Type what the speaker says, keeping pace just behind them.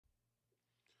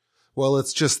Well,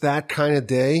 it's just that kind of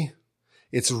day.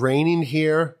 It's raining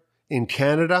here in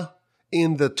Canada,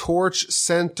 in the Torch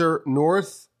Center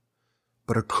North,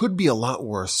 but it could be a lot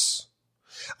worse.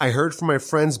 I heard from my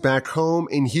friends back home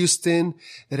in Houston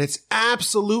that it's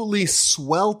absolutely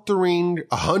sweltering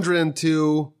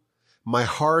 102. My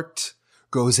heart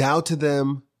goes out to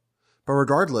them. But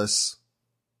regardless,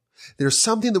 there's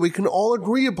something that we can all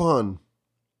agree upon.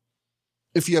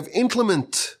 If you have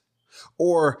inclement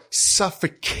or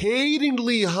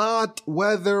suffocatingly hot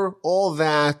weather, all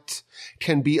that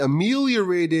can be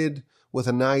ameliorated with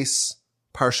a nice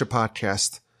Parsha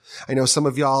podcast. I know some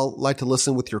of y'all like to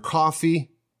listen with your coffee,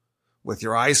 with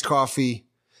your iced coffee.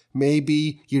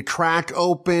 Maybe you crack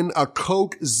open a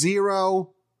Coke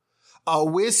Zero, a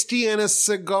whiskey and a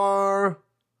cigar.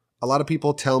 A lot of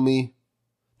people tell me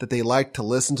that they like to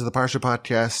listen to the Parsha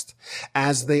podcast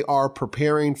as they are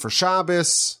preparing for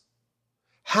Shabbos.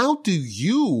 How do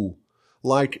you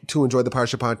like to enjoy the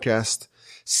Parsha podcast?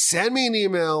 Send me an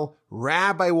email,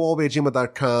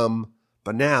 rabbiwolbe@gmail.com.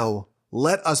 But now,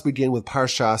 let us begin with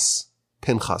Parshas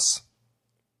Pinchas.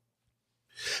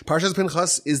 Parshas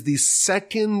Pinchas is the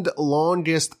second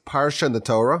longest Parsha in the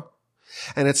Torah,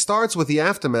 and it starts with the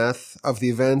aftermath of the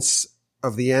events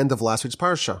of the end of last week's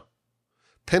Parsha.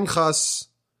 Pinchas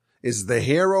is the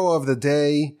hero of the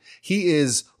day. He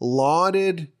is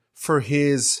lauded for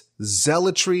his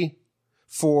zealotry,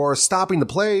 for stopping the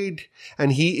plague,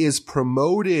 and he is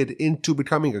promoted into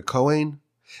becoming a Kohen.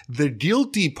 The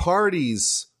guilty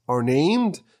parties are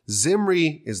named.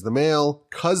 Zimri is the male,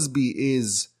 Cosby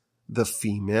is the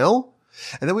female.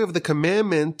 And then we have the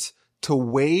commandment to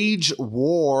wage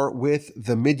war with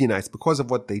the Midianites because of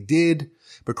what they did,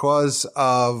 because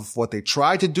of what they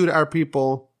tried to do to our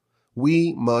people.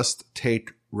 We must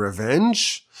take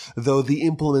revenge, though the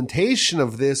implementation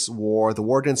of this war, the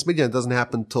war against Midian, doesn't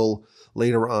happen till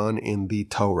later on in the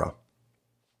Torah.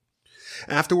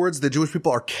 Afterwards, the Jewish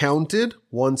people are counted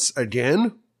once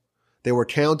again. They were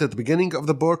counted at the beginning of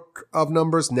the book of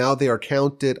Numbers. Now they are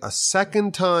counted a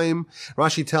second time.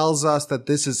 Rashi tells us that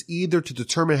this is either to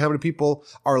determine how many people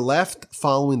are left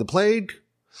following the plague.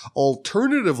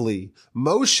 Alternatively,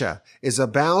 Moshe is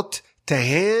about to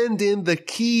hand in the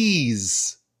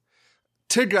keys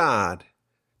to God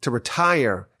to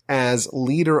retire as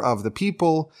leader of the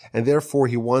people, and therefore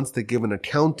he wants to give an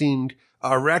accounting,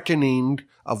 a reckoning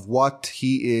of what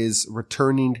he is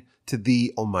returning to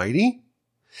the Almighty.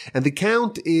 And the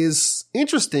count is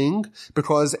interesting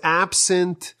because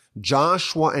absent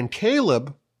Joshua and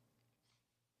Caleb,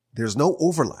 there's no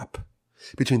overlap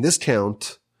between this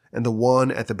count and the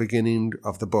one at the beginning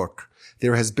of the book.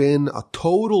 There has been a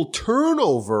total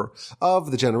turnover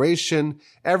of the generation.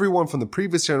 Everyone from the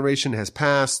previous generation has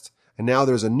passed, and now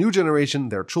there's a new generation,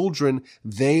 their children.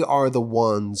 They are the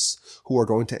ones who are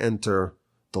going to enter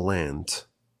the land.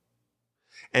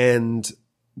 And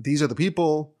these are the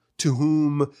people to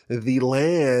whom the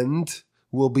land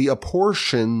will be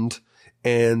apportioned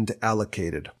and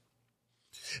allocated.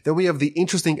 Then we have the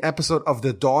interesting episode of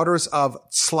the daughters of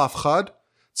Tzlafchad.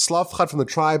 Tzlafchad from the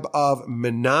tribe of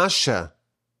Menashe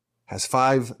has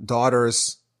 5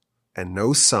 daughters and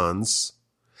no sons.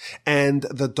 And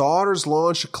the daughters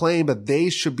launch a claim that they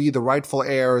should be the rightful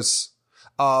heirs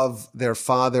of their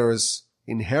father's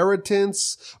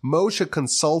inheritance. Moshe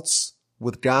consults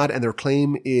with God and their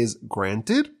claim is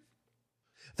granted.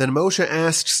 Then Moshe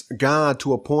asks God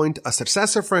to appoint a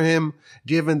successor for him,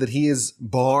 given that he is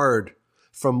barred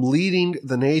from leading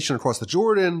the nation across the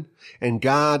Jordan, and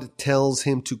God tells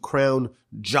him to crown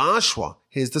Joshua,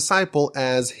 his disciple,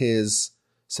 as his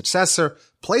successor.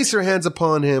 Place your hands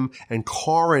upon him and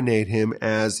coronate him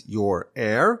as your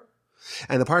heir.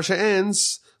 And the parsha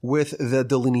ends with the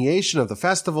delineation of the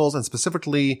festivals and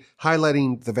specifically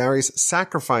highlighting the various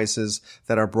sacrifices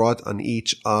that are brought on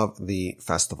each of the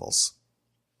festivals.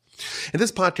 In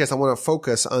this podcast, I want to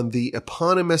focus on the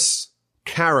eponymous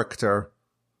character,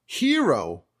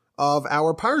 hero of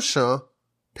our parsha,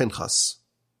 Pinchas.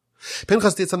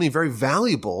 Pinchas did something very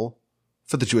valuable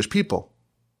for the Jewish people.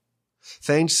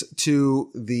 Thanks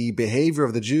to the behavior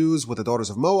of the Jews with the daughters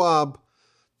of Moab,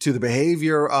 to the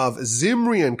behavior of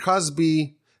Zimri and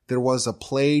Cosby, there was a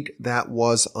plague that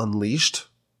was unleashed.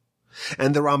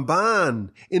 And the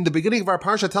Ramban, in the beginning of our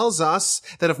parsha, tells us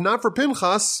that if not for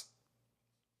Pinchas,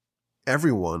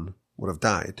 everyone would have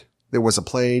died. There was a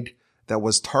plague that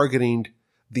was targeting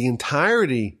the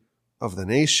entirety of the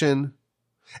nation.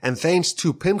 And thanks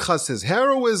to Pinchas'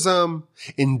 heroism,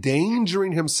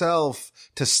 endangering himself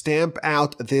to stamp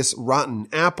out this rotten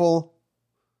apple,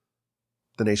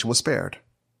 the nation was spared.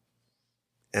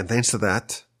 And thanks to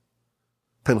that,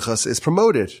 Pinchas is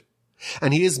promoted.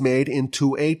 And he is made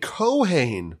into a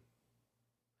Kohein,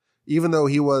 even though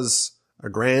he was a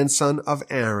grandson of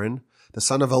Aaron, the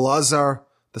son of Elazar,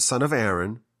 the son of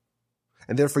Aaron,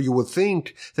 and therefore you would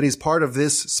think that he's part of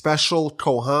this special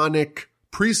Kohanic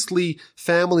priestly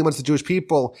family amongst the Jewish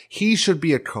people. He should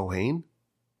be a Kohen.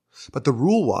 But the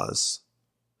rule was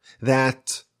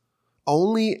that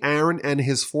only Aaron and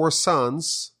his 4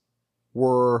 sons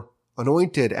were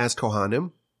anointed as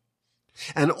Kohanim,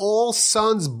 and all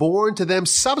sons born to them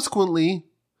subsequently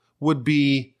would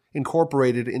be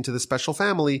incorporated into the special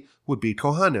family, would be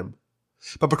Kohanim.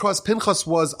 But because Pinchas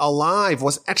was alive,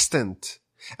 was extant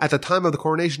at the time of the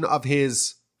coronation of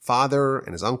his father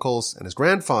and his uncles and his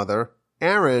grandfather,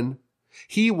 Aaron,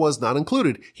 he was not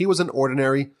included. He was an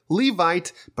ordinary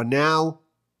Levite, but now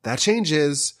that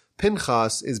changes.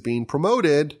 Pinchas is being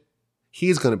promoted.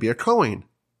 He's going to be a Kohen.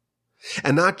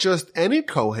 And not just any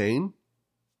Kohen,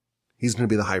 he's going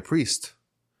to be the high priest.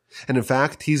 And in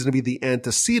fact, he's going to be the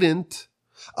antecedent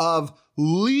of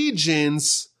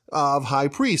legions of high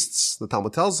priests. The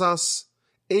Talmud tells us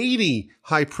 80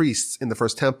 high priests in the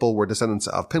first temple were descendants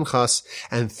of Pinchas,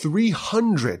 and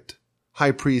 300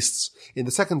 high priests in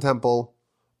the second temple,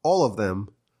 all of them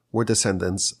were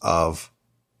descendants of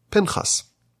Pinchas.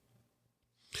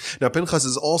 Now, Pinchas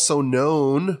is also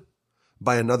known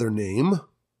by another name.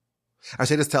 Our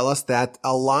sages tell us that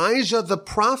Elijah the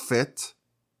prophet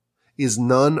is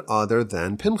none other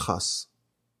than Pinchas.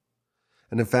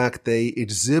 And in fact, they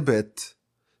exhibit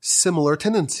similar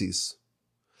tendencies.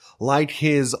 Like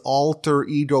his alter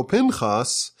ego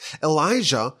Pinchas,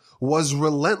 Elijah was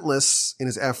relentless in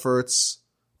his efforts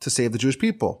to save the Jewish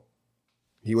people.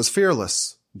 He was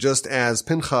fearless, just as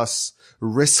Pinchas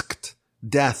risked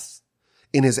death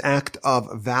in his act of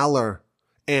valor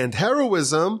and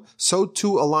heroism, so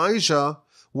too Elijah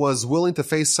was willing to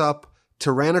face up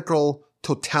tyrannical,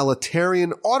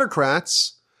 totalitarian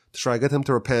autocrats to try to get them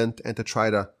to repent and to try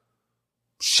to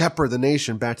shepherd the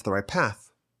nation back to the right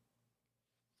path.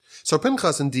 So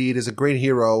Pinchas indeed is a great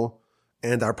hero,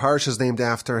 and our parsha is named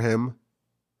after him.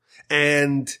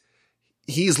 And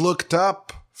he's looked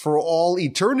up for all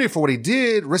eternity for what he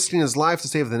did, risking his life to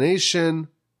save the nation,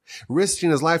 risking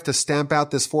his life to stamp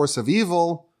out this force of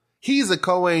evil. He's a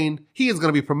Kohen. He is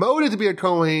going to be promoted to be a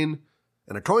Kohen.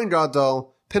 And a Kohen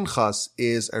Gadol, Pinchas,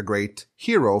 is a great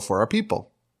hero for our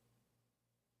people.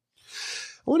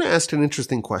 I want to ask an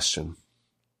interesting question.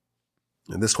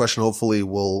 And this question hopefully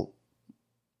will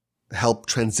help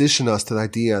transition us to the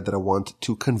idea that I want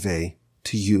to convey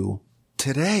to you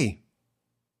today.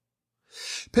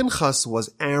 Pinchas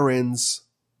was Aaron's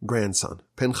grandson.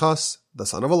 Pinchas, the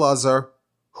son of Elazar,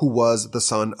 who was the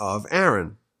son of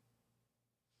Aaron.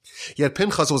 Yet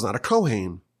Pinchas was not a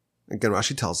Kohen. Again,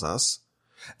 Rashi tells us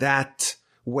that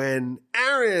when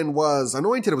Aaron was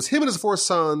anointed, it was him and his 4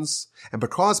 sons, and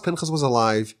because Pinchas was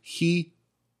alive, he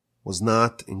was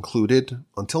not included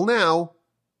until now,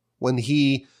 when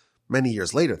he, many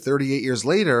years later, 38 years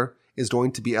later, is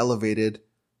going to be elevated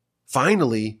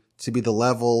finally to be the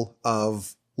level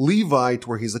of Levite,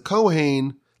 where he's a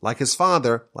Kohen, like his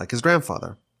father, like his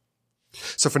grandfather.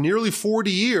 So for nearly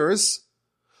 40 years,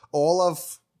 all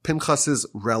of Pinchas's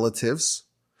relatives,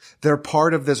 they're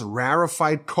part of this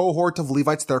rarefied cohort of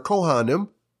Levites, they're Kohanim,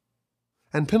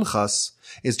 and Pinchas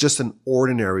is just an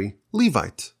ordinary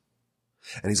Levite.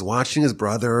 And he's watching his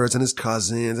brothers and his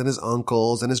cousins and his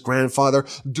uncles and his grandfather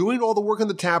doing all the work in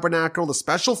the tabernacle, the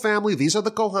special family. These are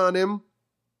the Kohanim.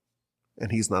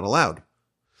 And he's not allowed.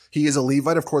 He is a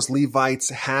Levite. Of course, Levites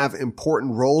have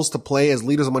important roles to play as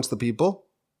leaders amongst the people.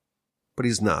 But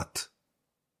he's not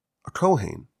a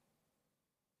Kohen.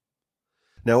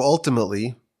 Now,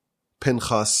 ultimately,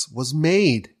 Pinchas was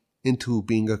made into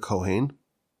being a Kohen.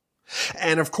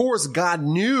 And of course, God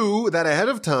knew that ahead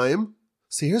of time.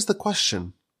 So here's the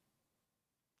question.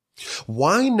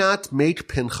 Why not make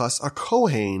Pinchas a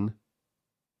Kohen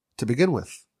to begin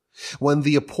with? When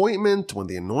the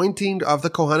anointing of the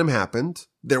Kohanim happened,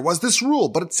 there was this rule,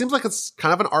 but it seems like it's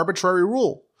kind of an arbitrary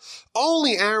rule.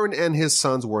 Only Aaron and his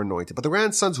sons were anointed, but the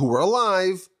grandsons who were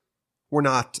alive were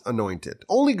not anointed.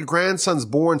 Only grandsons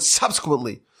born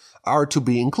subsequently are to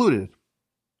be included.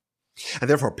 And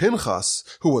therefore Pinchas,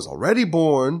 who was already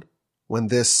born when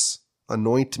this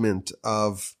anointment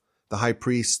of the high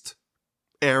priest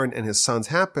Aaron and his sons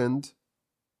happened,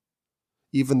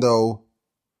 even though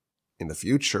in the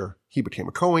future he became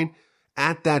a Kohen,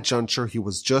 at that juncture he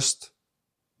was just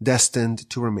destined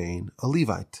to remain a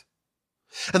Levite.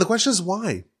 And the question is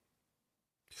why?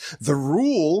 The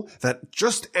rule that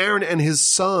just Aaron and his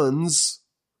sons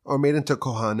are made into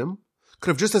Kohanim could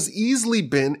have just as easily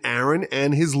been Aaron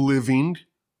and his living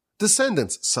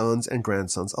descendants, sons and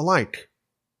grandsons alike.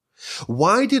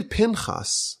 Why did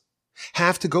Pinchas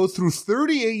have to go through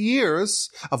 38 years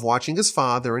of watching his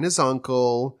father and his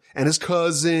uncle and his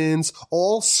cousins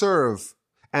all serve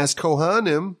as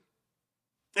Kohanim,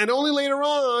 and only later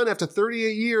on, after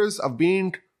 38 years of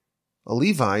being a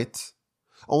Levite,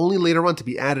 only later on to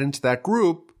be added into that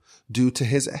group due to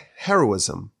his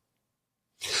heroism.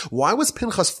 Why was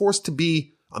Pinchas forced to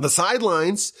be on the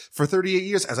sidelines for 38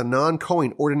 years as a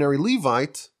non-Kohen ordinary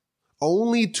Levite,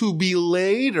 only to be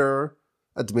later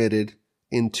admitted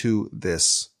into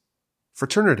this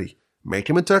fraternity? Make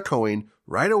him into a Kohen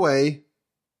right away,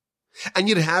 and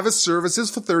you'd have his services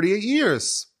for 38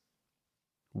 years.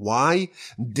 Why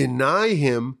deny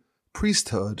him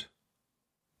priesthood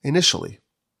initially?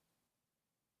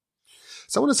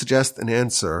 So I want to suggest an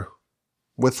answer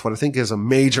with what I think is a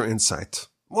major insight.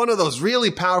 One of those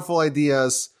really powerful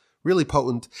ideas, really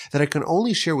potent, that I can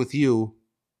only share with you,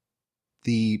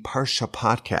 the Parsha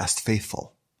podcast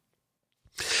faithful.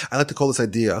 I like to call this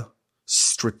idea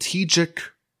strategic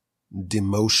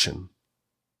demotion.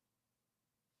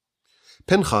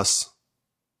 Pinchas,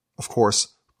 of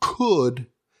course, could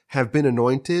have been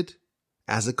anointed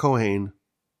as a Kohen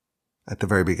at the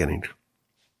very beginning.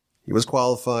 He was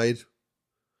qualified,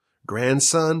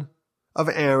 grandson of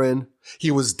Aaron.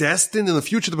 He was destined in the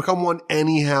future to become one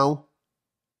anyhow.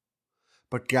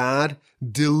 But God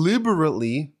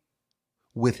deliberately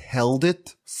withheld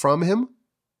it from him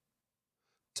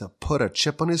to put a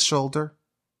chip on his shoulder,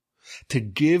 to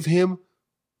give him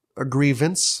a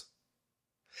grievance,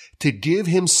 to give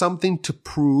him something to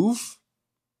prove,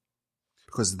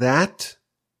 because that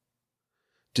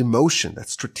demotion, that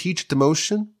strategic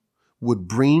demotion, would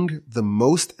bring the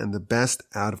most and the best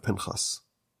out of Pinchas.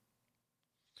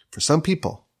 For some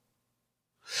people,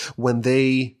 when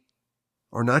they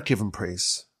are not given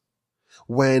praise,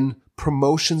 when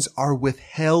promotions are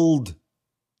withheld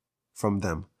from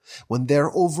them, when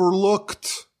they're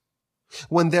overlooked,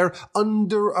 when they're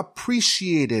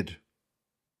underappreciated,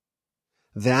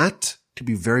 that could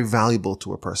be very valuable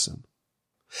to a person,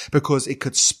 because it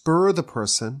could spur the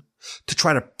person to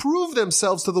try to prove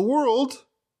themselves to the world,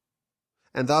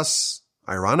 and thus,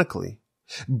 ironically,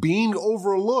 being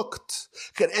overlooked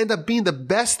could end up being the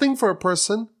best thing for a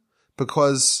person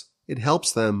because it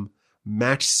helps them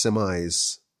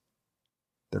maximize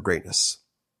their greatness.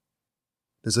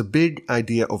 There's a big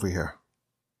idea over here.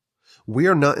 We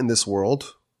are not in this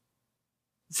world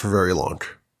for very long.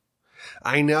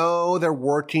 I know they're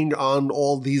working on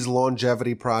all these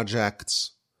longevity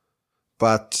projects,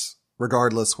 but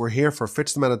regardless, we're here for a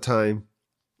fixed amount of time.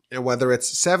 And whether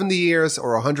it's 70 years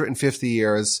or 150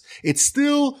 years, it's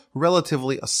still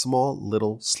relatively a small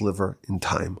little sliver in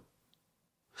time.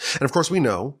 And of course, we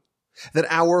know that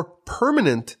our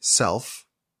permanent self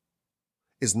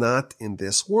is not in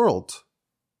this world.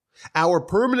 Our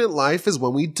permanent life is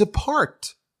when we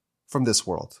depart from this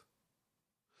world.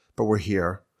 But we're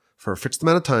here for a fixed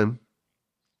amount of time.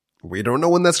 We don't know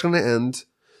when that's going to end,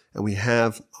 and we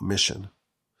have a mission.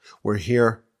 We're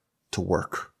here to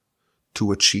work,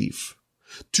 to achieve,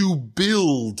 to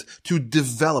build, to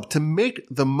develop, to make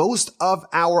the most of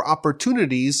our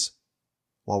opportunities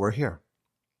while we're here.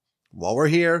 While we're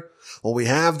here, while we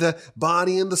have the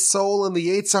body and the soul and the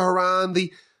Yetzer Hara and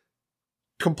the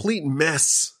complete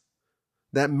mess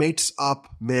that makes up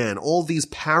man, all these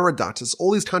paradoxes,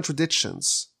 all these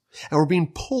contradictions, and we're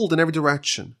being pulled in every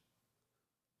direction.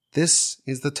 This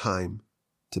is the time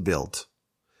to build.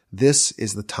 This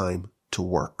is the time to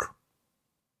work.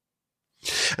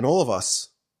 And all of us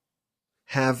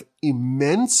have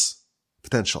immense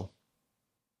potential.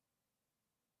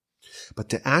 But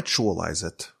to actualize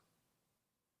it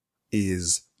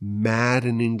is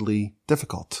maddeningly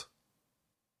difficult.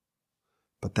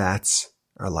 But that's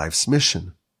our life's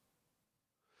mission.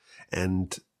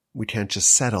 And we can't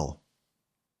just settle.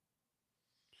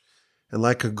 And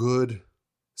like a good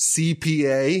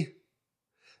CPA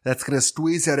that's going to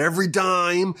squeeze out every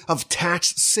dime of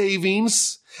tax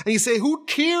savings, and you say, who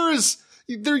cares?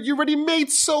 You already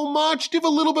made so much. Give a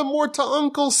little bit more to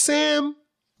Uncle Sam.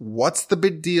 What's the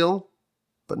big deal?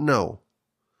 But no,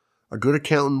 a good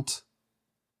accountant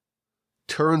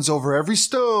turns over every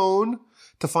stone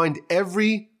to find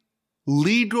every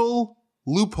legal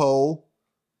loophole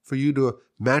for you to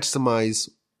maximize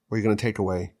what you're going to take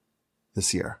away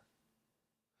this year.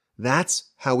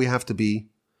 That's how we have to be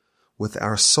with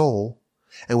our soul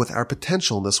and with our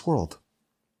potential in this world.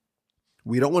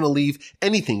 We don't want to leave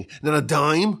anything, not a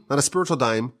dime, not a spiritual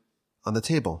dime, on the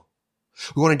table.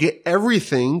 We want to get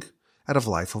everything out of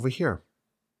life over here.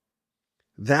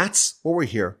 That's what we're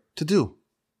here to do.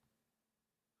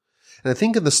 And I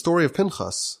think in the story of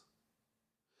Pinchas,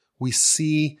 we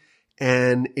see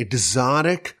an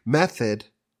exotic method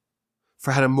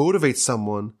for how to motivate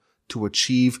someone to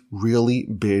achieve really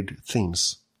big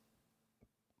things.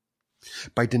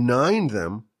 By denying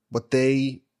them what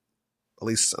they, at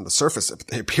least on the surface, if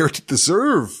they appear to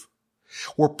deserve,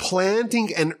 we're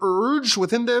planting an urge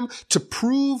within them to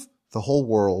prove the whole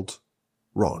world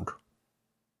wrong.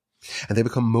 And they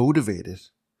become motivated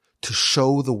to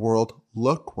show the world,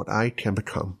 look what I can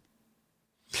become.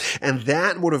 And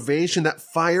that motivation, that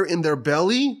fire in their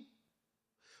belly,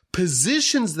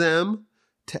 positions them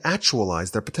to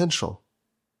actualize their potential.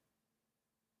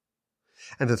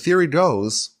 And the theory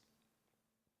goes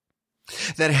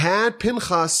that had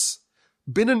Pinchas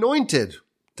been anointed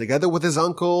together with his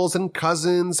uncles and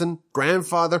cousins and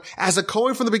grandfather as a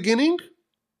Kohen from the beginning,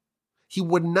 he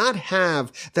would not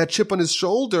have that chip on his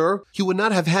shoulder. He would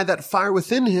not have had that fire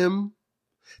within him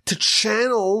to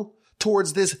channel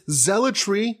towards this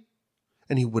zealotry,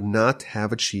 and he would not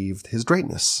have achieved his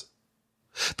greatness.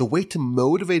 The way to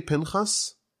motivate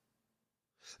Pinchas,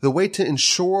 the way to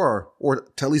ensure, or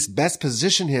to at least best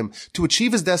position him to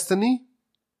achieve his destiny,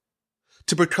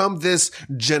 to become this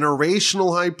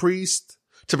generational high priest,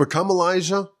 to become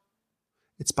Elijah,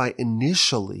 it's by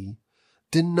initially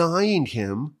denying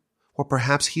him what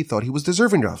perhaps he thought he was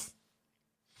deserving of.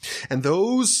 And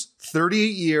those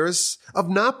 38 years of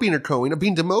not being a Kohen, of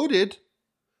being demoted,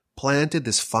 planted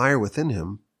this fire within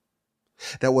him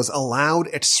that was allowed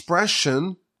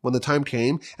expression when the time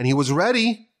came and he was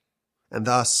ready. And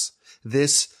thus,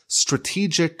 this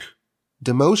strategic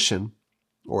demotion,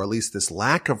 or at least this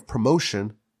lack of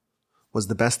promotion, was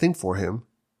the best thing for him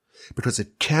because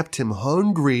it kept him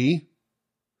hungry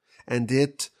and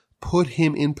it put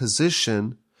him in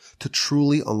position to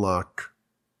truly unlock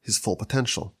his full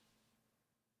potential.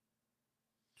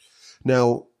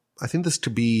 Now, I think this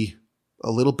could be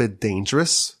a little bit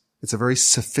dangerous. It's a very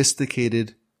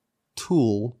sophisticated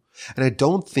tool, and I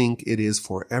don't think it is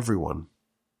for everyone.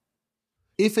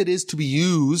 If it is to be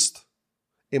used,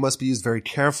 it must be used very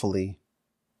carefully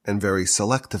and very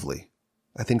selectively.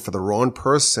 I think for the wrong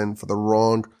person, for the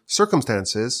wrong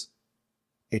circumstances,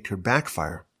 it could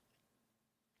backfire.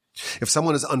 If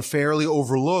someone is unfairly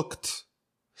overlooked,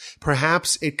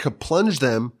 perhaps it could plunge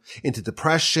them into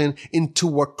depression,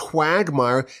 into a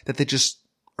quagmire that they just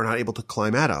are not able to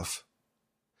climb out of.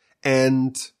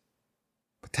 And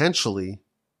potentially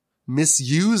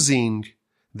misusing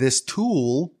this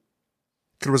tool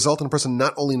could result in a person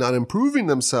not only not improving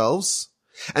themselves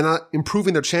and not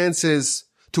improving their chances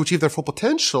to achieve their full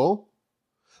potential,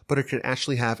 but it could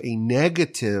actually have a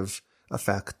negative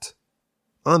effect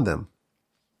on them.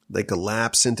 They could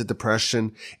lapse into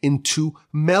depression, into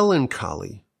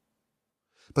melancholy.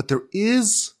 But there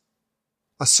is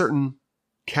a certain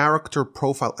character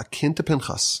profile akin to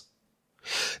Pinchas.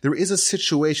 There is a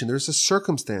situation, there is a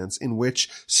circumstance in which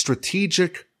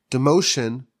strategic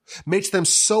demotion makes them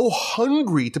so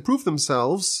hungry to prove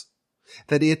themselves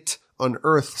that it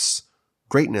unearths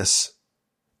greatness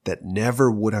that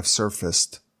never would have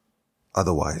surfaced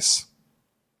otherwise.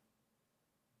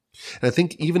 And I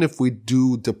think even if we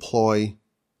do deploy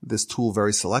this tool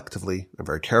very selectively and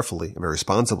very carefully and very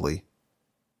responsibly,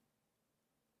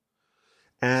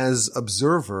 as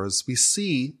observers, we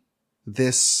see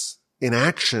this in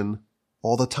action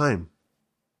all the time.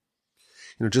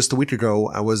 Just a week ago,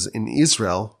 I was in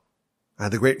Israel. I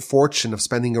had the great fortune of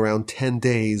spending around 10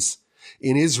 days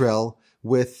in Israel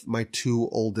with my two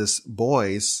oldest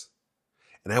boys.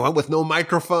 And I went with no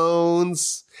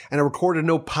microphones, and I recorded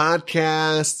no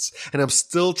podcasts, and I'm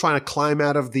still trying to climb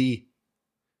out of the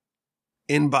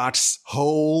inbox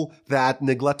hole that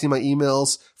neglecting my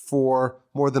emails for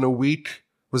more than a week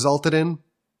resulted in.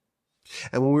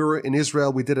 And when we were in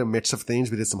Israel, we did a mix of things.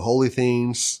 We did some holy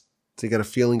things to get a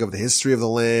feeling of the history of the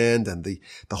land and the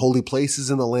holy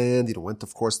places in the land. Went,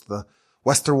 of course, to the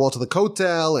Western Wall, to the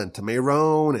Kotel, and to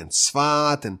Meron and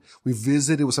Sfat, and we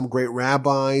visited with some great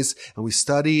rabbis, and we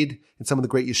studied in some of the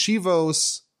great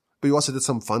yeshivos, but we also did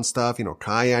some fun stuff,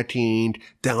 kayaking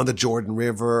down the Jordan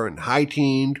River and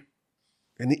hiking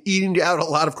and eating out a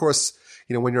lot. Of course,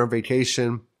 when you're on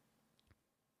vacation,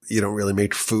 you don't really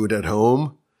make food at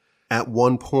home. At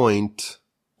one point,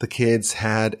 the kids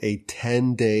had a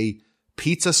 10-day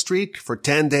pizza streak for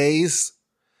 10 days.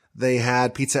 They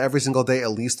had pizza every single day,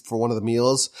 at least for one of the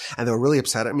meals. And they were really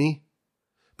upset at me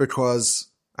because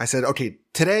I said, okay,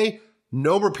 today,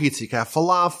 no more pizza. You can have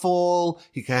falafel,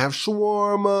 you can have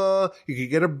shawarma, you can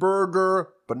get a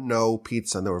burger, but no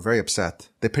pizza. And they were very upset.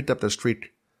 They picked up their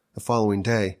streak the following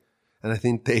day. And I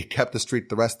think they kept the streak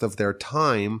the rest of their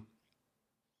time.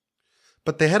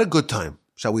 But they had a good time,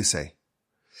 shall we say.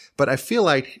 But I feel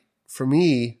like for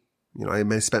me,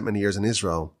 I spent many years in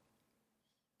Israel.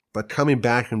 But coming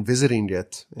back and visiting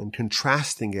it and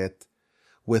contrasting it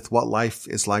with what life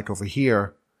is like over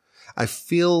here, I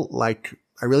feel like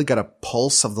I really got a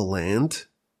pulse of the land.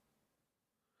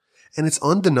 And it's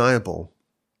undeniable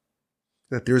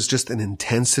that there's just an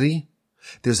intensity,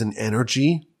 there's an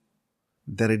energy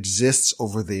that exists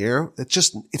over there. It's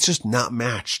just not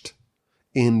matched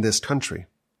in this country.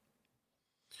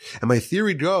 And my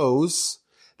theory goes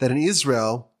that in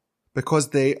Israel, because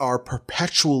they are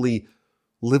perpetually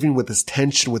living with this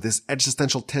tension, with this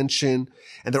existential tension,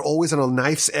 and they're always on a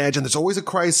knife's edge, and there's always a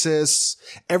crisis,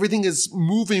 everything is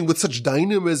moving with such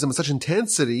dynamism and such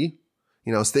intensity.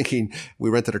 I was thinking, we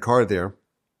rented a car there,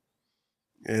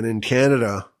 and in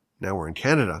Canada, now we're in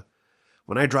Canada.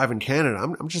 When I drive in Canada,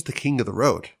 I'm just the king of the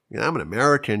road. I'm an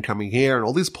American coming here, and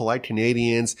all these polite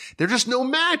Canadians, they're just no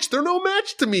match. They're no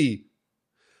match to me.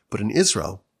 But in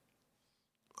Israel,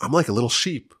 I'm like a little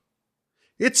sheep.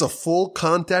 It's a full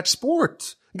contact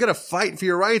sport. You got to fight for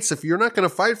your rights. If you're not going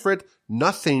to fight for it,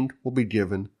 nothing will be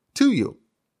given to you.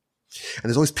 And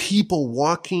there's always people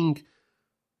walking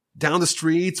down the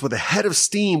streets with a head of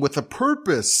steam, with a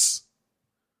purpose.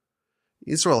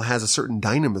 Israel has a certain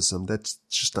dynamism that's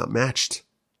just not matched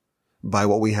by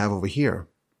what we have over here.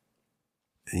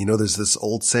 And there's this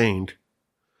old saying,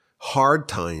 hard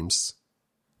times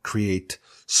create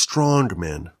strong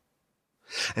men.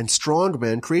 And strong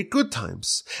men create good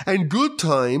times. And good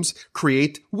times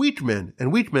create weak men.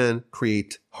 And weak men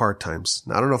create hard times.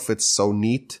 Now, I don't know if it's so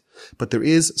neat, but there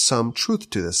is some truth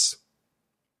to this.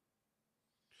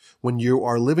 When you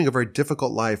are living a very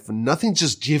difficult life and nothing's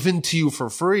just given to you for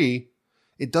free,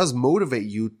 it does motivate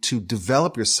you to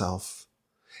develop yourself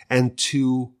and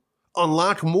to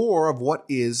unlock more of what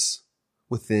is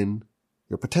within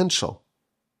your potential.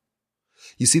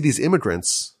 You see these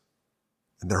immigrants,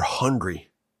 and they're hungry.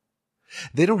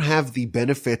 They don't have the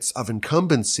benefits of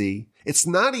incumbency. It's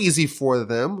not easy for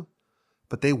them,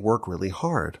 but they work really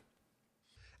hard.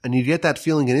 And you get that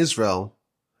feeling in Israel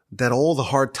that all the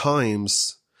hard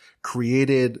times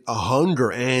created a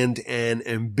hunger and an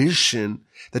ambition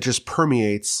that just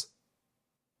permeates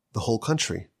the whole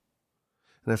country.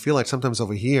 And I feel like sometimes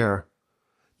over here,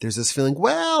 there's this feeling,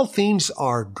 well, things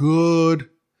are good.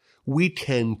 We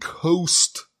can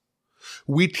coast.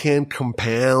 We can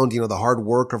compound, the hard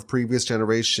work of previous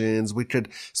generations. We could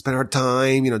spend our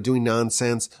time, doing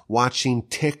nonsense, watching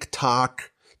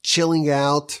TikTok, chilling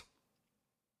out.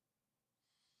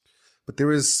 But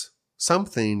there is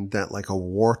something that like a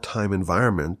wartime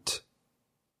environment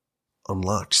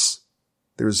unlocks.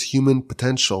 There's human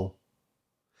potential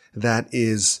that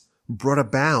is brought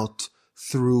about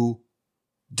through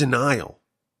denial.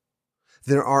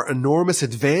 There are enormous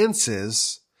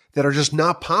advances that are just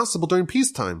not possible during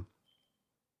peacetime.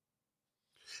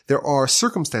 There are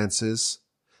circumstances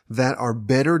that are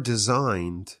better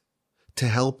designed to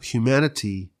help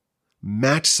humanity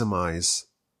maximize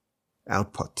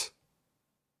output.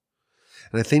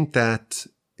 And I think that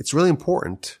it's really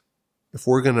important, if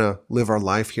we're going to live our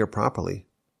life here properly,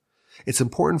 it's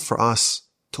important for us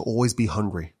to always be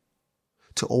hungry,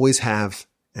 to always have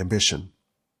ambition,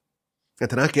 and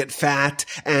to not get fat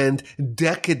and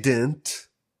decadent.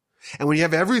 And when you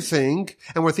have everything,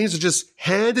 and where things are just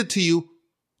handed to you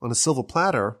on a silver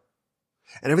platter,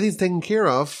 and everything's taken care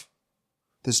of,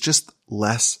 there's just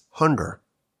less hunger.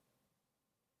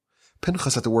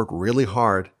 Pinchas had to work really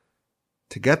hard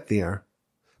to get there,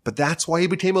 but that's why he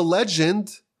became a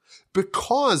legend,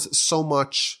 because so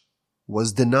much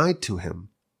was denied to him.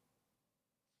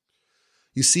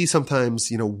 You see sometimes,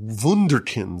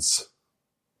 wunderkinds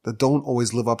that don't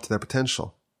always live up to their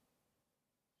potential.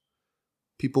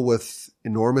 People with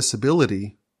enormous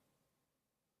ability,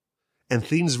 and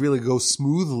things really go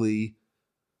smoothly,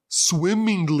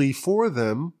 swimmingly for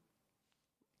them,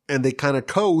 and they kind of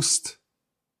coast,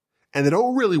 and they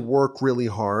don't really work really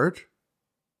hard.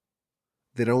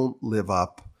 They don't live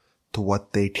up to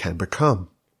what they can become.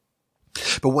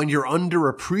 But when you're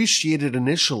underappreciated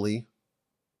initially,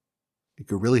 it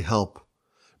could really help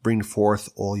bring forth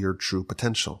all your true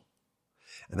potential.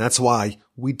 And that's why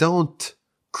we don't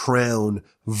crown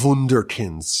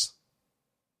wunderkinds.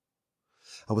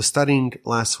 I was studying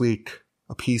last week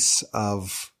a piece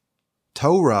of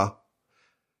Torah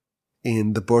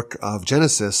in the book of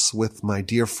Genesis with my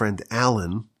dear friend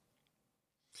Alan.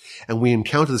 And we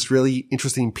encountered this really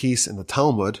interesting piece in the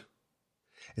Talmud.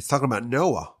 It's talking about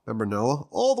Noah. Remember Noah?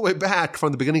 All the way back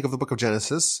from the beginning of the book of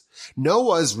Genesis.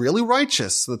 Noah is really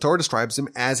righteous. The Torah describes him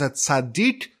as a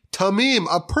tzaddik tamim,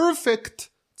 a perfect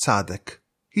tzaddik.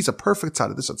 He's a perfect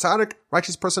tzaddik. There's a tzaddik,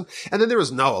 righteous person. And then there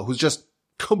is Noah, who's just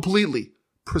completely,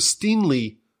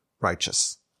 pristinely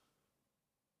righteous.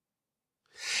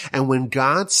 And when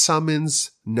God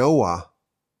summons Noah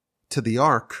to the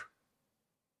ark,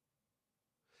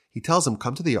 he tells him,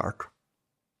 come to the ark,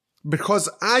 because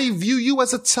I view you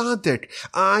as a tzaddik.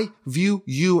 I view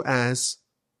you as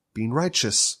being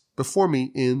righteous before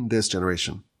me in this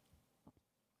generation.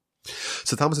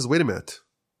 So Talmud says, wait a minute.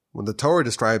 When the Torah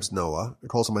describes Noah, it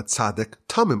calls him a tzaddik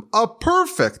tamim, a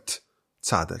perfect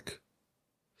tzaddik.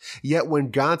 Yet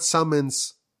when God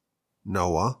summons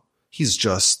Noah, he's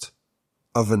just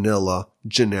a vanilla,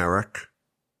 generic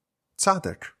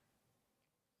tzaddik.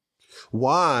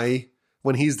 Why,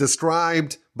 when he's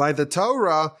described by the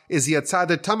Torah, is he a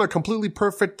tzaddik tamim, a completely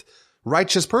perfect,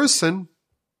 righteous person?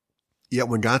 Yet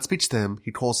when God speaks to him,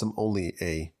 he calls him only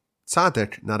a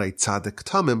tzaddik, not a tzaddik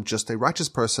tamim, just a righteous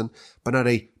person, but not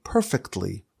a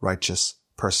perfectly righteous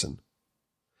person.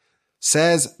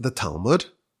 Says the Talmud,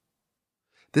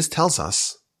 this tells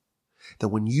us that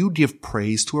when you give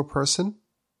praise to a person,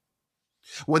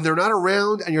 when they're not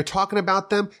around and you're talking about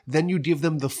them, then you give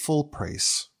them the full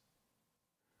praise.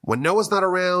 When Noah's not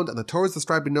around and the Torah is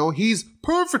describing Noah, he's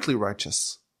perfectly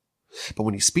righteous. But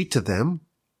when you speak to them,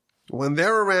 when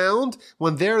they're around,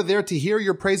 when they're there to hear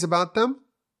your praise about them,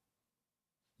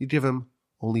 you give him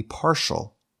only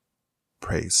partial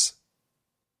praise.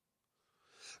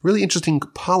 Really interesting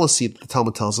policy that the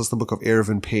Talmud tells us in the book of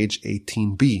Eruvin, page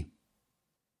 18b.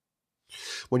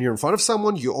 When you're in front of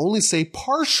someone, you only say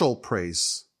partial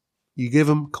praise. You give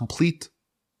them complete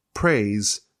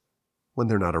praise when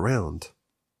they're not around.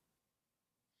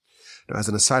 Now, as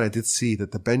an aside, I did see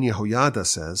that the Ben Yehoyada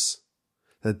says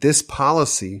that this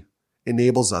policy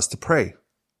enables us to pray.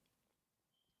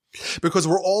 Because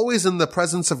we're always in the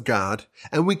presence of God,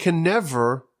 and we can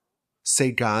never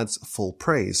say God's full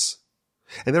praise.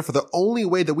 And therefore, the only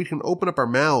way that we can open up our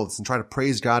mouths and try to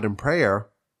praise God in prayer,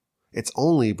 it's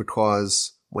only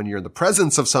because when you're in the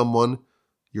presence of someone,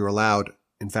 you're allowed,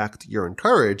 in fact, you're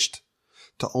encouraged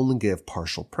to only give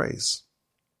partial praise.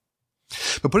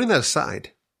 But putting that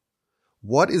aside,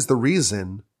 what is the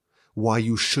reason why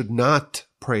you should not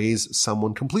praise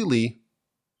someone completely?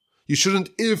 You shouldn't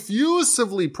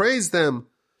effusively praise them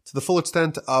to the full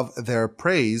extent of their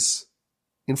praise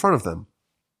in front of them.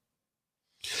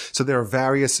 So there are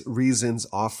various reasons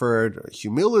offered: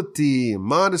 humility,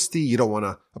 modesty. You don't want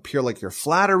to appear like you're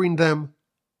flattering them.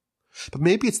 But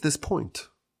maybe it's this point.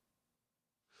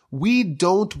 We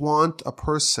don't want a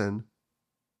person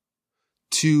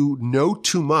to know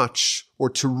too much or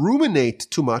to ruminate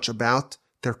too much about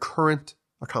their current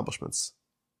accomplishments,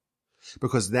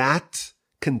 because that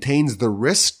contains the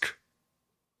risk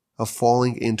of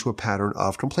falling into a pattern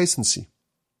of complacency,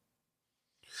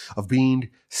 of being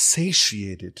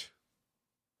satiated.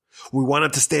 We want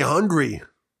it to stay hungry.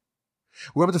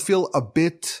 We want it to feel a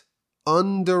bit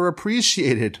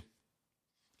underappreciated.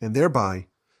 And thereby,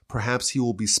 perhaps he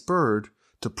will be spurred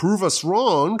to prove us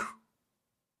wrong,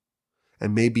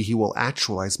 and maybe he will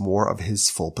actualize more of his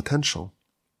full potential.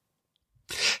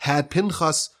 Had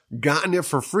Pinchas gotten it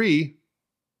for free,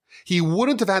 he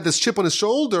wouldn't have had this chip on his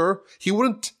shoulder. He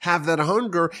wouldn't have that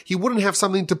hunger. He wouldn't have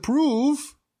something to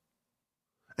prove.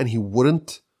 And he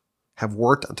wouldn't have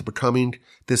worked onto becoming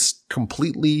this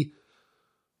completely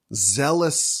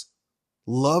zealous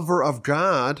lover of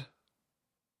God.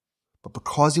 But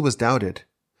because he was doubted,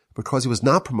 because he was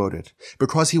not promoted,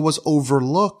 because he was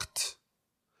overlooked,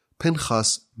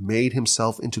 Pinchas made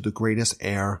himself into the greatest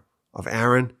heir of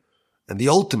Aaron and the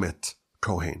ultimate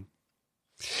Kohen.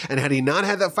 And had he not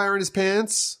had that fire in his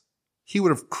pants, he would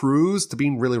have cruised to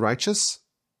being really righteous,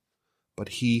 but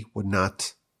he would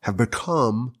not have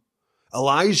become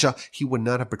Elijah. He would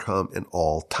not have become an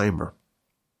all-timer.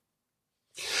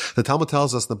 The Talmud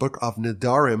tells us in the book of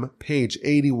Nedarim, page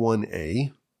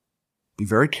 81a, be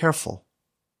very careful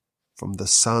from the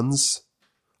sons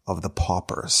of the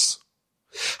paupers.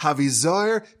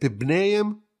 Havizar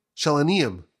bibneim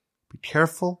shalaniim. Be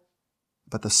careful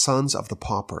about the sons of the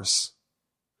paupers.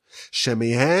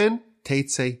 Shemihan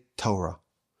teitze Torah.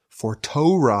 For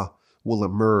Torah will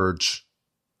emerge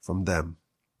from them.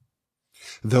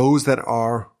 Those that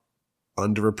are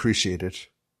underappreciated,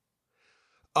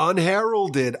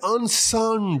 unheralded,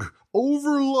 unsung,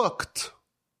 overlooked.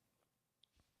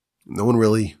 No one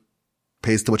really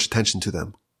pays too much attention to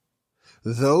them.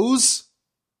 Those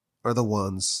are the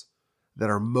ones that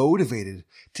are motivated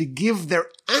to give their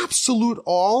absolute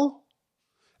all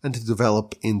and to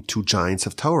develop into giants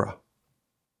of Torah.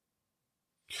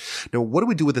 Now, what do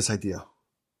we do with this idea?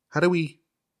 How do we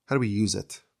use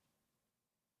it?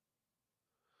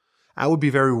 I would be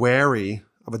very wary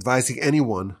of advising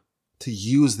anyone to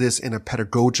use this in a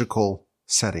pedagogical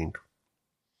setting.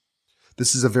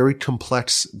 This is a very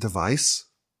complex device,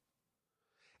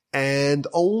 and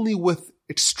only with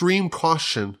extreme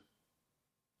caution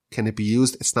can it be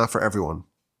used. It's not for everyone.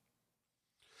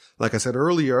 Like I said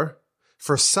earlier,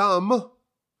 for some,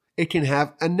 it can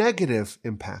have a negative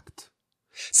impact.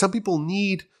 Some people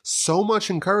need so much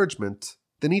encouragement,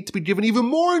 they need to be given even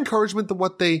more encouragement than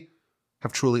what they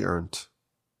have truly earned.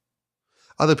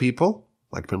 Other people,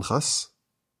 like Pinchas,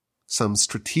 some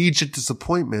strategic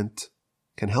disappointment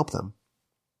can help them.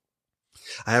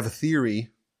 I have a theory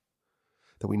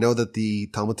that we know that the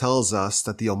Talmud tells us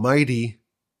that the Almighty,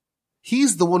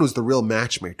 He's the one who's the real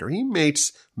matchmaker. He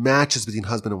makes matches between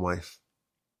husband and wife.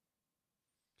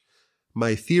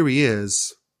 My theory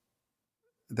is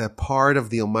that part of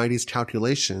the Almighty's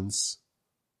calculations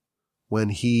when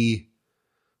He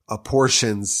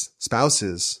apportions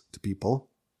spouses to people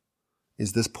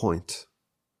is this point.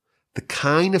 The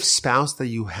kind of spouse that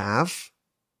you have,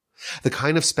 the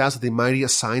kind of spouse that the Almighty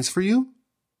assigns for you,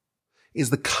 is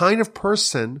the kind of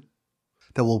person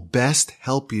that will best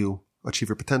help you achieve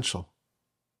your potential.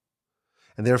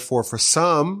 And therefore, for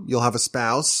some, you'll have a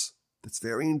spouse that's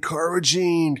very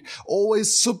encouraging,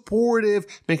 always supportive,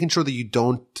 making sure that you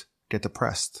don't get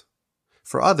depressed.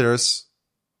 For others,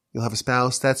 you'll have a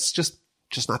spouse that's just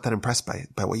not that impressed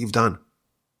by what you've done.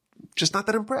 Just not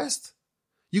that impressed.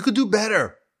 You could do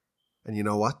better. And you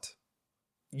know what?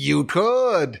 You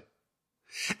could.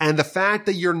 And the fact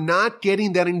that you're not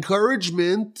getting that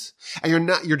encouragement and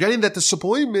you're getting that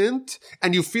disappointment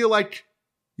and you feel like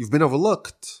you've been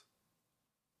overlooked,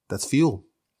 that's fuel.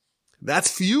 That's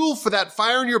fuel for that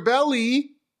fire in your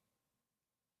belly.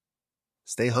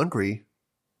 Stay hungry,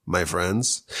 my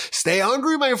friends. Stay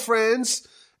hungry, my friends,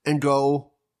 and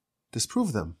go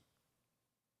disprove them.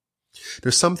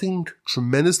 There's something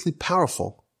tremendously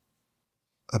powerful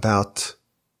about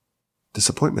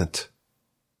disappointment.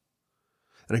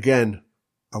 And again,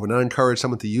 I would not encourage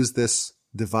someone to use this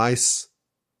device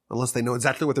unless they know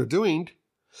exactly what they're doing.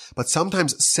 But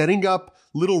sometimes setting up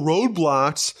little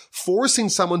roadblocks, forcing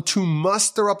someone to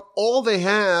muster up all they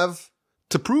have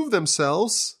to prove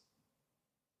themselves.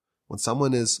 When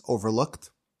someone is overlooked,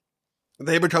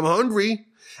 they become hungry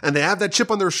and they have that chip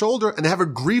on their shoulder and they have a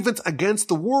grievance against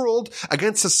the world,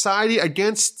 against society,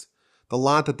 against the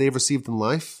lot that they've received in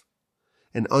life.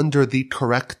 And under the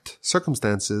correct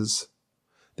circumstances,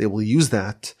 they will use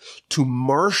that to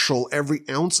marshal every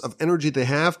ounce of energy they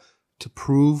have to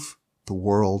prove the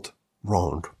world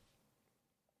wrong.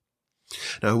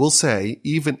 Now, I will say,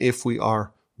 even if we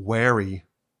are wary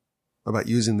about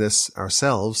using this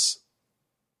ourselves,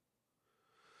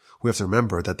 we have to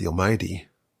remember that the Almighty,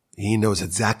 He knows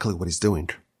exactly what He's doing.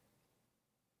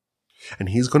 And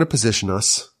He's going to position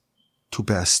us to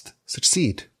best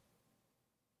succeed.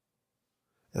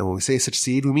 And when we say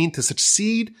succeed, we mean to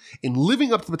succeed in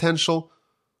living up to the potential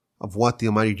of what the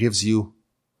Almighty gives you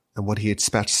and what He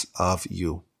expects of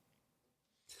you.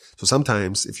 So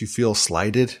sometimes if you feel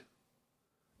slighted,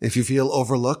 if you feel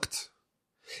overlooked,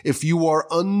 if you are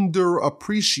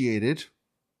underappreciated,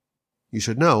 you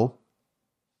should know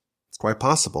it's quite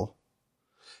possible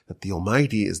that the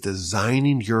Almighty is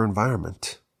designing your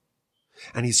environment.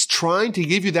 And He's trying to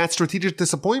give you that strategic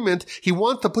disappointment. He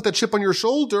wants to put that chip on your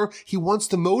shoulder. He wants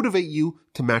to motivate you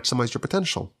to maximize your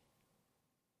potential.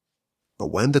 But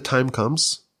when the time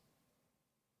comes,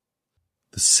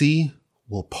 the sea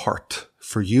will part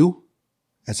for you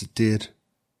as it did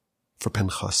for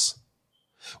Pinchas.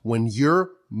 When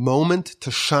your moment to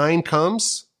shine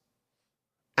comes,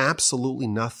 absolutely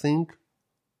nothing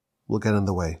will get in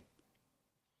the way.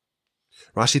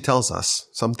 Rashi tells us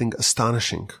something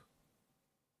astonishing.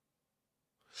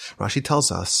 Rashi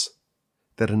tells us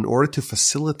that in order to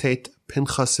facilitate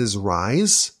Pinchas's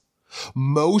rise,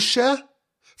 Moshe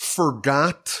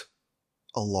forgot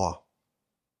a law.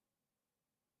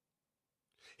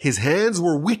 His hands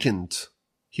were weakened.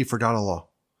 He forgot a law.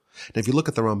 Now, if you look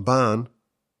at the Ramban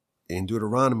in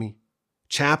Deuteronomy,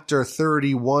 chapter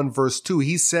 31, verse 2,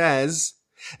 he says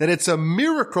that it's a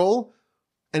miracle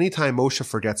anytime Moshe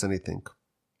forgets anything.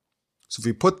 So if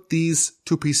we put these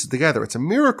two pieces together, it's a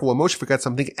miracle when Moshe forgets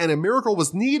something, and a miracle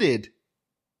was needed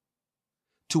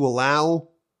to allow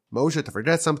Moshe to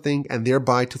forget something and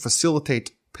thereby to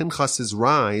facilitate Pinchas's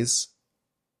rise.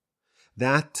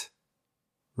 That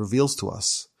reveals to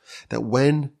us that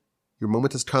when your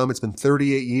moment has come, it's been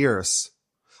 38 years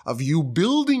of you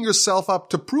building yourself up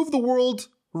to prove the world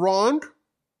wrong,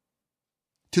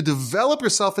 to develop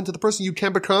yourself into the person you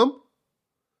can become,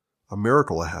 a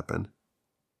miracle will happen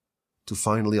to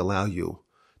finally allow you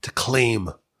to claim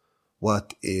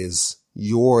what is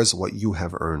yours, what you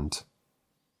have earned.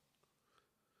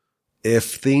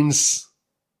 If things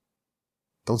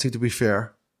don't seem to be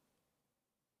fair,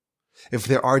 if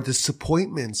there are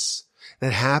disappointments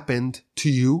that happened to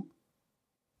you,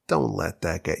 don't let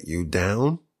that get you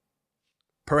down.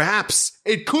 Perhaps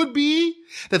it could be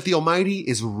that the Almighty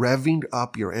is revving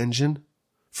up your engine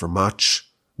for much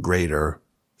greater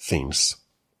things.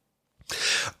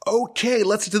 Okay,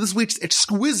 let's get to this week's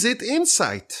exquisite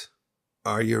insight.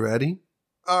 Are you ready?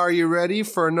 Are you ready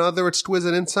for another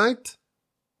exquisite insight?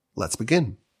 Let's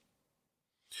begin.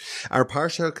 Our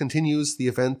parsha continues the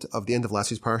event of the end of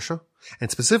last week's parsha, and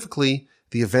specifically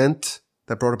the event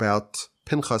that brought about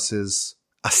Pinchas's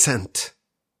ascent,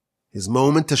 his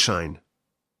moment to shine.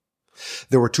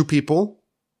 There were two people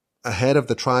ahead of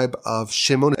the tribe of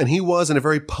Shimon, and he was in a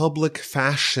very public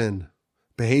fashion,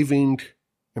 behaving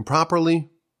improperly,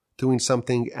 doing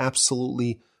something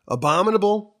absolutely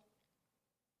abominable.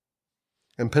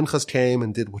 And Pinchas came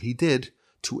and did what he did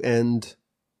to end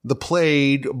the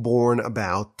plague born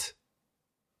about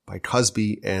by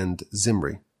Cosby and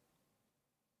Zimri.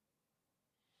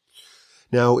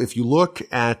 Now, if you look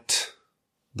at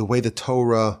the way the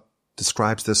Torah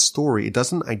describes this story, it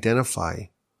doesn't identify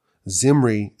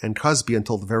Zimri and Cosby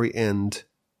until the very end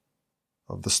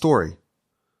of the story.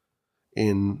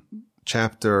 In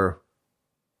chapter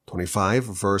 25,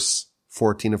 verse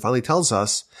 14, it finally tells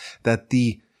us that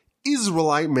the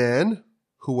Israelite man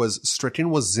who was stricken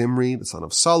was Zimri, the son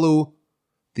of Salu,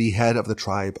 the head of the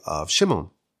tribe of Shimon.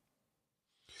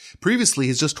 Previously,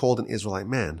 he's just called an Israelite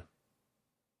man.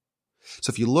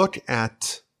 So if you look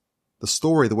at the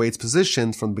story, the way it's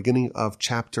positioned from the beginning of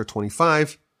chapter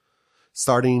 25,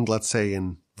 starting, let's say,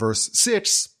 in verse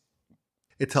 6,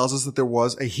 it tells us that there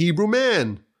was a Hebrew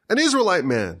man, an Israelite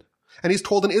man. And he's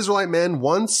called an Israelite man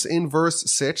once in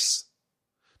verse 6,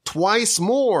 twice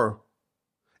more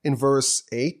in verse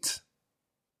 8,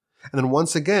 and then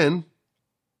once again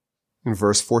in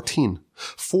verse 14.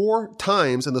 4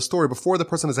 times in the story before the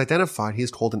person is identified, he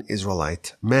is called an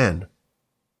Israelite man.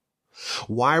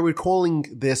 Why are we calling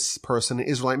this person an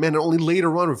Israelite man and only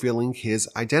later on revealing his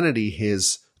identity,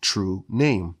 his true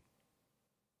name?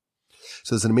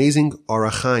 So there's an amazing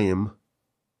Orach Chaim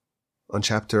on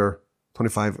chapter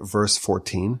 25, verse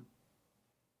 14.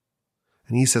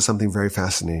 And he says something very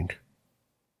fascinating.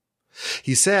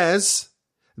 He says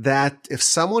that if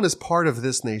someone is part of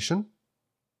this nation,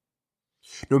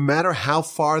 no matter how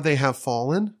far they have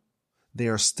fallen, they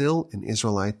are still an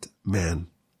Israelite man.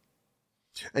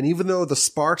 And even though the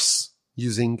sparks,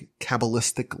 using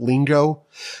Kabbalistic lingo,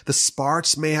 the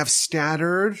sparks may have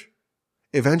scattered,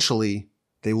 eventually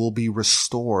they will be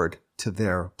restored to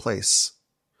their place.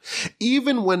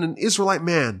 Even when an Israelite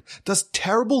man does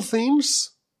terrible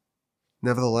things,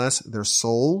 nevertheless, their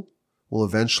soul will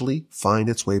eventually find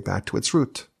its way back to its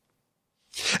root.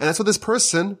 And that's what this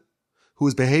person who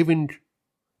is behaving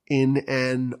in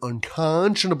an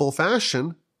unconscionable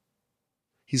fashion,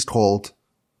 he's called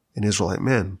an Israelite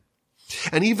man.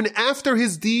 And even after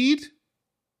his deed,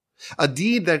 a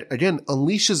deed that, again,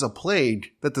 unleashes a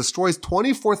plague that destroys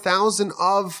 24,000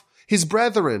 of his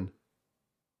brethren.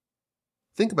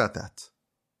 Think about that.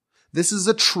 This is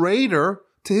a traitor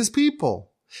to his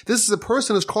people. This is a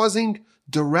person who's causing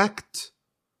direct,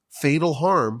 fatal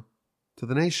harm to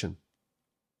the nation.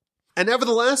 And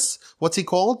nevertheless, what's he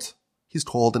called? He's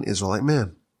called an Israelite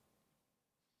man.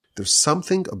 There's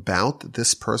something about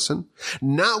this person,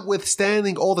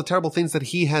 notwithstanding all the terrible things that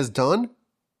he has done,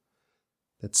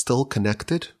 that's still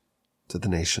connected to the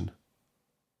nation.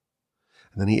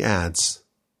 And then he adds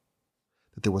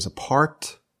that there was a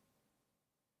part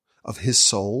of his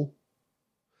soul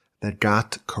that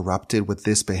got corrupted with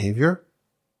this behavior.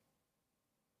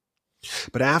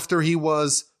 But after he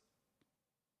was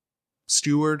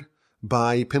stewarded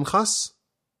by Pinchas,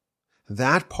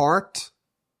 that part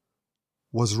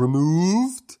was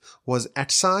removed, was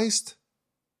excised,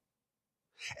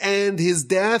 and his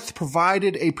death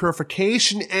provided a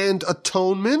purification and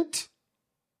atonement.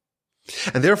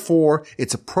 And therefore,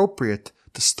 it's appropriate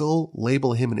to still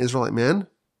label him an Israelite man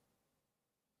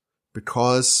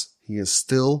because he is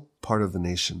still part of the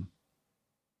nation.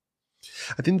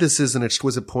 I think this is an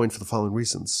exquisite point for the following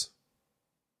reasons.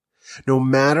 No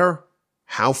matter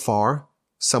how far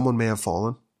someone may have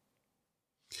fallen,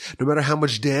 no matter how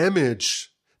much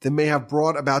damage they may have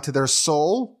brought about to their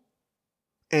soul,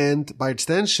 and by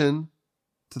extension,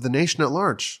 to the nation at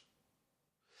large,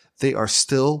 they are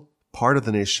still part of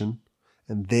the nation,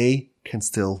 and they can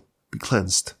still be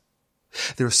cleansed.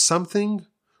 There's something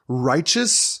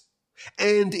righteous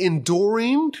and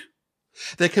enduring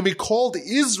that can be called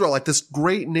Israel, like this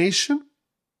great nation,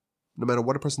 no matter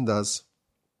what a person does,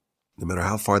 no matter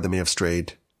how far they may have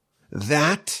strayed.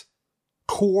 That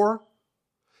core,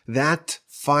 that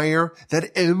fire,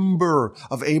 that ember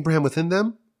of Abraham within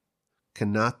them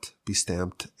cannot be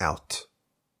stamped out.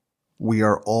 We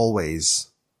are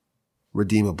always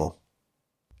redeemable.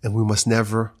 And we must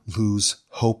never lose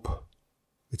hope.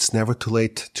 It's never too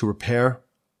late to repair,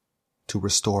 to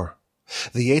restore.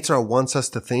 The Yetzer Hara wants us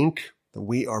to think that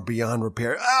we are beyond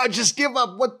repair. Just give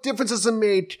up. What difference does it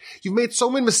make? You've made so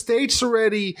many mistakes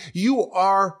already. You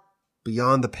are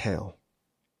beyond the pale.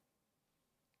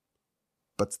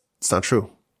 But it's not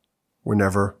true. We're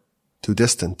never too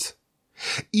distant.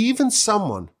 Even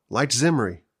someone like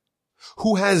Zimri,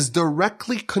 who has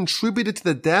directly contributed to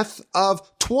the death of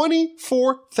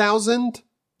 24,000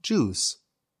 Jews,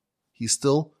 he's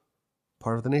still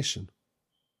part of the nation.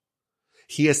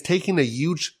 He has taken a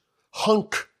huge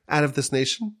hunk out of this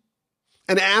nation.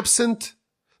 And absent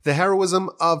the heroism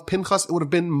of Pinchas, it would have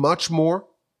been much more.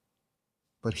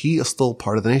 But he is still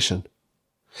part of the nation.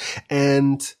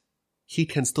 And he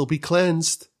can still be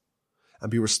cleansed and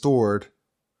be restored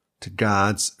to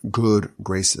God's good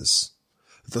graces.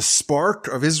 The spark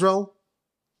of Israel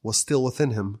was still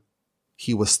within him.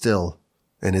 He was still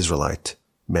an Israelite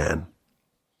man.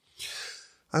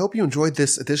 I hope you enjoyed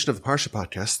this edition of the Parsha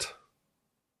Podcast.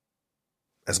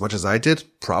 As much as I did?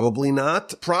 Probably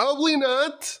not. Probably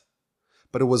not.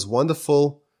 But it was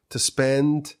wonderful to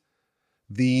spend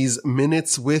these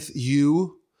minutes with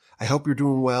you. I hope you're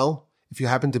doing well. If you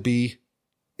happen to be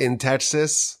in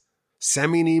Texas,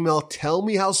 send me an email. Tell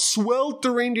me how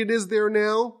sweltering it is there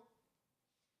now.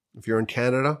 If you're in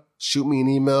Canada, shoot me an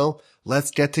email. Let's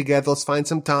get together. Let's find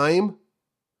some time.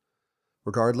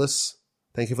 Regardless,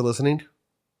 thank you for listening.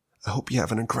 I hope you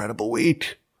have an incredible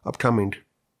week upcoming.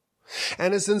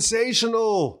 And a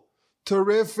sensational,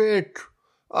 terrific,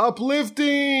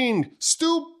 uplifting,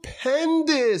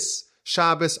 stupendous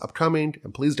Shabbos upcoming.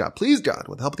 And please God,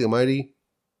 with the help of the Almighty,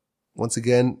 once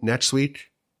again, next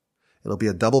week, it'll be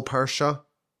a double Parsha.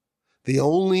 The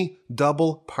only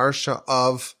double Parsha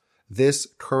of this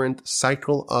current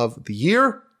cycle of the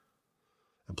year.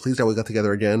 And please God, we got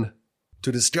together again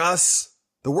to discuss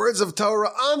the words of Torah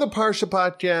on the Parsha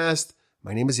Podcast.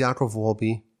 My name is Yaakov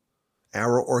Wolbe.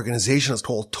 Our organization is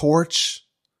called Torch.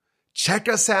 Check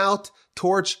us out,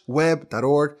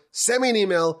 torchweb.org. Send me an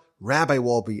email,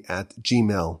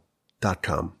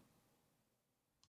 rabbiwolbe@gmail.com.